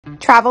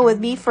Travel with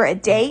me for a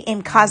day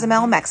in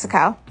Cozumel,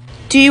 Mexico.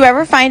 Do you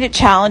ever find it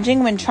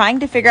challenging when trying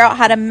to figure out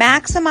how to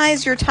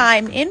maximize your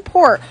time in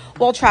port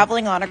while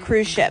traveling on a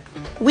cruise ship?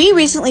 We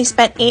recently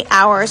spent 8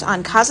 hours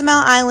on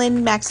Cozumel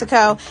Island,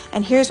 Mexico,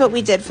 and here's what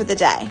we did for the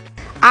day.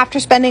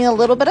 After spending a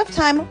little bit of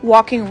time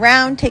walking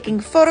around, taking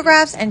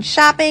photographs, and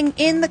shopping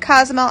in the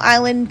Cozumel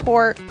Island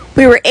port,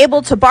 we were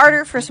able to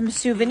barter for some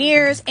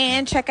souvenirs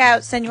and check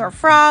out Senor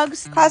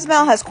Frog's.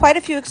 Cozumel has quite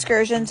a few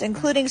excursions,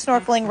 including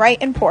snorkeling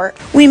right in port.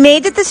 We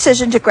made the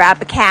decision to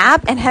grab a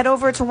cab and head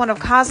over to one of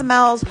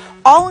Cozumel's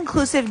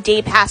all-inclusive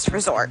day pass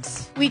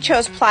resorts. We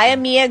chose Playa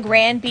Mia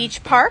Grand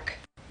Beach Park.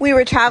 We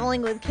were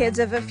traveling with kids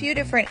of a few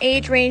different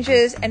age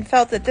ranges and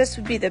felt that this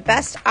would be the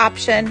best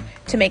option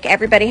to make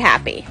everybody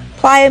happy.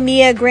 Playa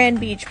Mia Grand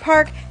Beach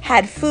Park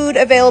had food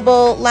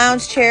available,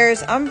 lounge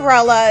chairs,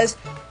 umbrellas,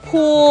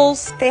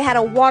 pools. They had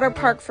a water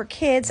park for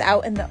kids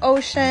out in the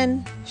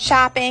ocean,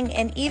 shopping,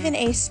 and even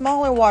a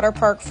smaller water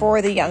park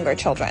for the younger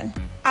children.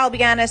 I'll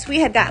be honest, we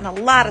had gotten a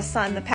lot of sun the past